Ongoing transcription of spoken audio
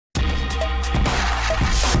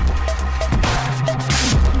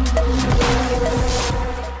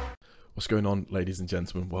What's going on, ladies and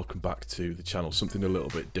gentlemen? Welcome back to the channel. Something a little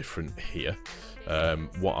bit different here.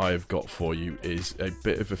 What I've got for you is a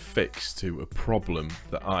bit of a fix to a problem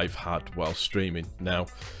that I've had while streaming. Now,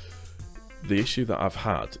 the issue that I've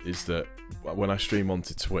had is that when I stream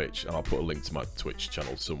onto Twitch, and I'll put a link to my Twitch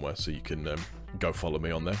channel somewhere so you can go follow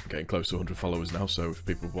me on there. I'm getting close to 100 followers now, so if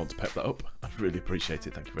people want to pep that up, I'd really appreciate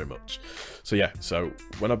it. Thank you very much. So yeah, so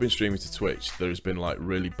when I've been streaming to Twitch, there's been like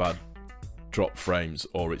really bad drop frames,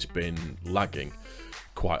 or it's been lagging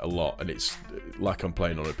quite a lot, and it's like I'm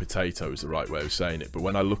playing on a potato is the right way of saying it. But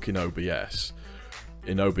when I look in OBS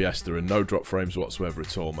there are no drop frames whatsoever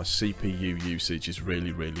at all. My CPU usage is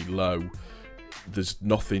really low. There's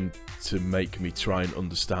nothing to make me try and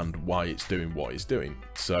understand why it's doing what it's doing.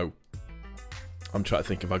 So I'm trying to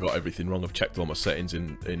think if I got everything wrong. I've checked all my settings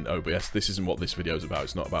in OBS. This isn't what this video is about.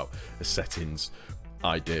 It's not about a settings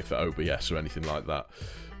idea for OBS or anything like that.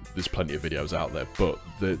 There's plenty of videos out there, but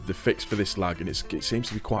the fix for this lag, and it seems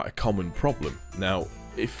to be quite a common problem. Now,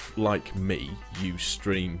 if, like me, you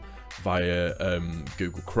stream via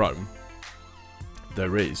Google Chrome,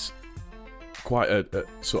 there is quite a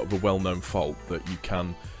sort of a well-known fault that you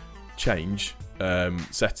can change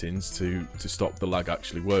settings to stop the lag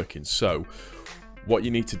actually working. So what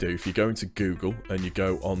you need to do, if you go into Google and you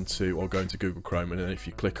go into Google Chrome, and then if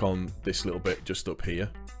you click on this little bit just up here,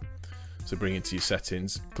 so bring into your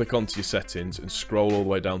settings, click onto your settings and scroll all the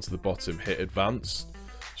way down to the bottom, hit advanced,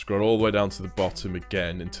 scroll all the way down to the bottom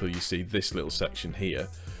again until you see this little section here,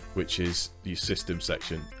 which is your system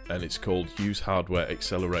section, and it's called use hardware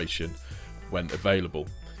acceleration when available.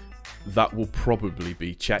 That will probably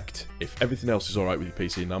be checked if everything else is alright with your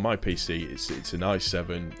PC. Now my PC, it's an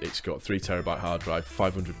i7, it's got 3TB hard drive,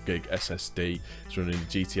 500GB SSD, it's running a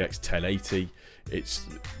GTX 1080.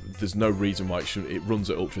 There's no reason why it runs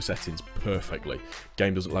at ultra settings perfectly.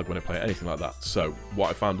 Game doesn't lag when I play it, anything like that. So what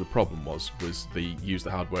I found the problem was the use the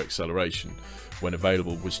hardware acceleration when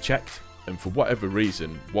available was checked, and for whatever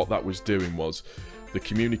reason what that was doing was the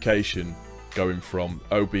communication going from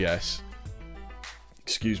OBS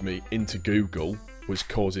into Google was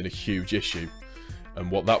causing a huge issue.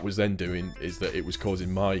 And what that was then doing is that it was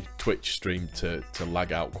causing my Twitch stream to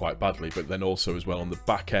lag out quite badly, but then also as well on the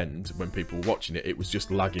back end, when people were watching it, it was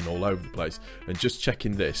just lagging all over the place. And just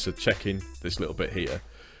checking this, so checking this little bit here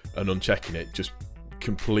and unchecking it, just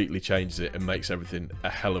completely changes it and makes everything a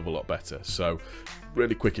hell of a lot better. So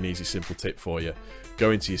really quick and easy, simple tip for you.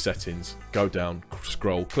 Go into your settings, go down,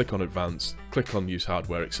 scroll, click on advanced, click on use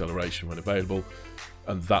hardware acceleration when available,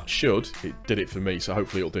 and that it did it for me, so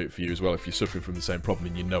hopefully it'll do it for you as well. If you're suffering from the same problem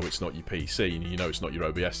and you know it's not your PC and you know it's not your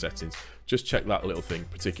OBS settings, just check that little thing,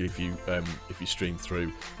 particularly if you stream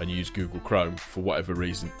through and you use Google Chrome. For whatever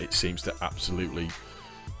reason, it seems to absolutely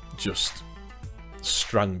just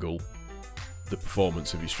strangle the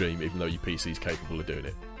performance of your stream, even though your PC is capable of doing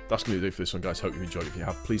it. That's going to do it for this one, guys. Hope you enjoyed it. If you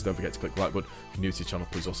have, please don't forget to click the like button. If you're new to the channel,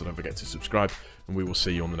 please also don't forget to subscribe, and we will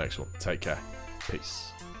see you on the next one. Take care.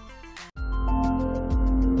 Peace.